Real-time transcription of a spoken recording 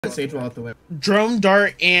Sage wall out the way. Drone,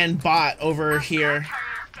 dart, and bot over here.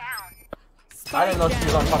 I didn't know she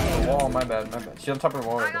was on top of the wall. My bad, my bad. She's on top of the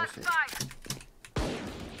wall right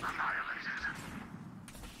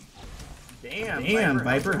there. Damn,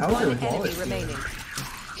 Viper, how's your wallet?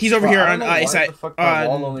 He's over here on A side.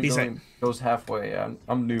 B side. Goes halfway. Yeah,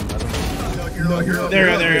 I'm new. There you go.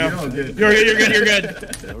 There you go. You're good.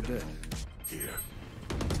 You're good.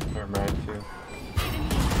 Never mind too.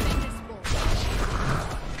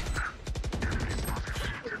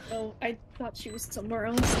 Oh, I thought she was somewhere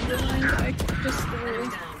else in the line. I just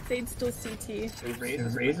they'd still CT.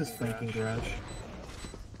 Raze is flanking garage.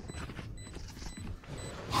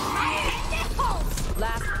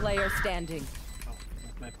 Last player standing.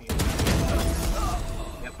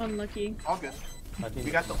 Yep. Unlucky. All good.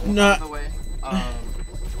 We got the ult No. out of the way.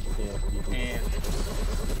 And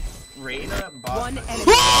Reyna, One enemy.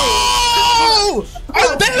 Oh!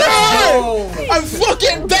 I'm better! I'm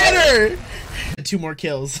fucking better! 2 more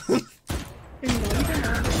kills.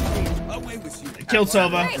 Killed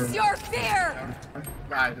Sova. Face your fear!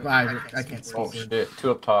 I can't see. Oh shit!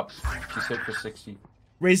 2 up top. She's hit for 60.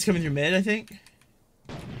 Ray's coming through mid, I think.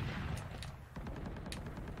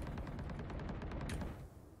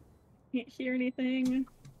 Can't hear anything.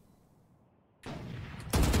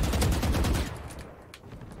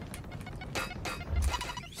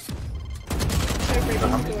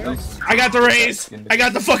 I got the raise! I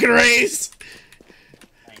got the fucking raise!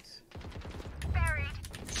 nice.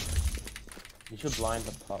 You should blind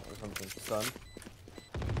the top or something, son.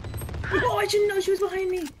 Oh, I didn't know she was behind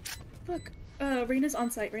me. Fuck. Reyna's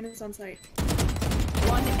on site. Reyna's on site.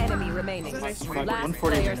 One enemy remaining. Last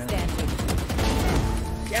player standing.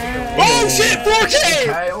 Yeah. Oh shit!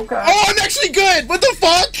 4K! Okay. Oh, I'm actually good! What the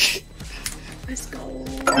fuck? Let's go.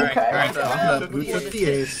 Alright, boots with the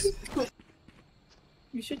ace.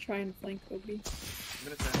 You should try and flank Kobe.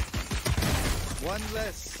 One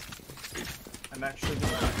less. I'm actually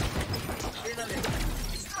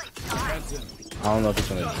I don't know if it's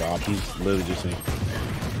gonna drop. He's literally just me.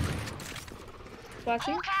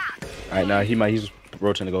 Flashing? Alright, now he's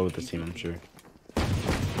rotating to go with this team, I'm sure.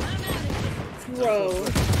 Bro.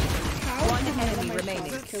 One enemy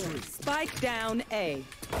remaining. Spike down A.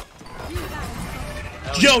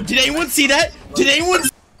 Yo, did anyone see that? Did anyone?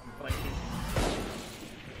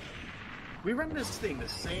 We run this thing the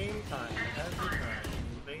same time every time.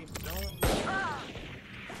 They don't.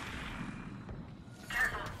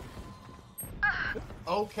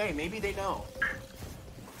 Okay, maybe they know.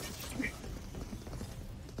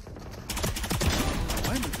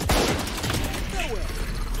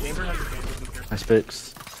 Chamber has a chamber. Nice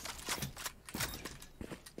fix.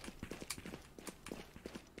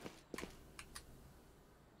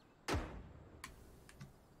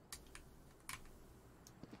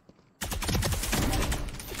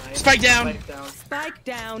 Spike down. Spike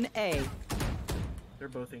down A. They're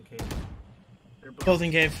both in cave. Both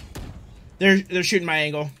in cave. They're shooting my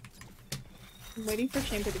angle. I'm waiting for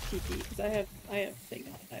Chamber to TP because I have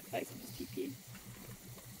signal. I can just TP.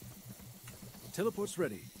 Teleport's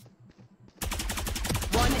ready.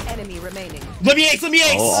 One enemy remaining. Let me ace. Let me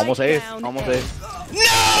ace. Oh, almost ace. Down Almost A. ace.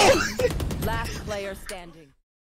 No! Last player standing.